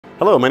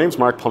Hello, my name is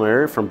Mark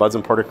Palmieri from Buds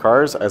Imported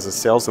Cars as a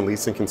sales and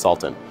leasing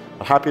consultant.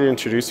 I'm happy to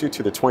introduce you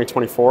to the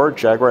 2024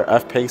 Jaguar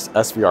F-Pace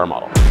SVR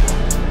model.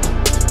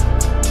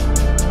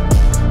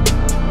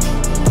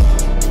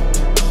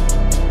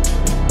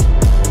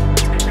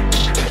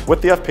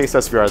 With the F-Pace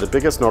SVR, the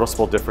biggest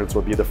noticeable difference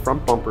will be the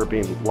front bumper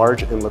being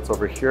large inlets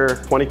over here,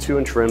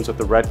 22-inch rims with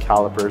the red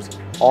calipers,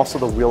 also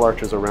the wheel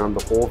arches around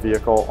the whole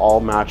vehicle,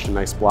 all matched in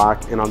nice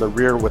black, and on the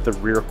rear with the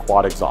rear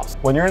quad exhaust.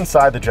 When you're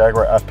inside the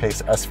Jaguar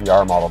F-Pace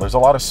SVR model, there's a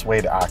lot of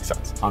suede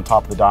accents on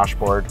top of the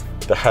dashboard,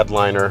 the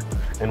headliner,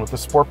 and with the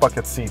sport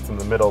bucket seats in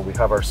the middle, we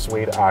have our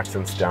suede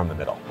accents down the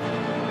middle.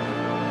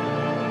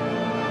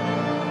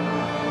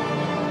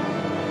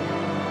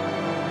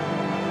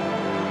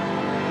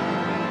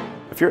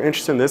 If you're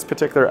interested in this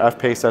particular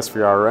F-Pace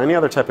SVR or any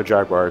other type of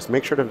Jaguars,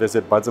 make sure to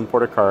visit Buds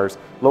Imported Cars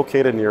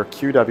located near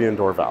QW in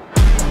Dorval.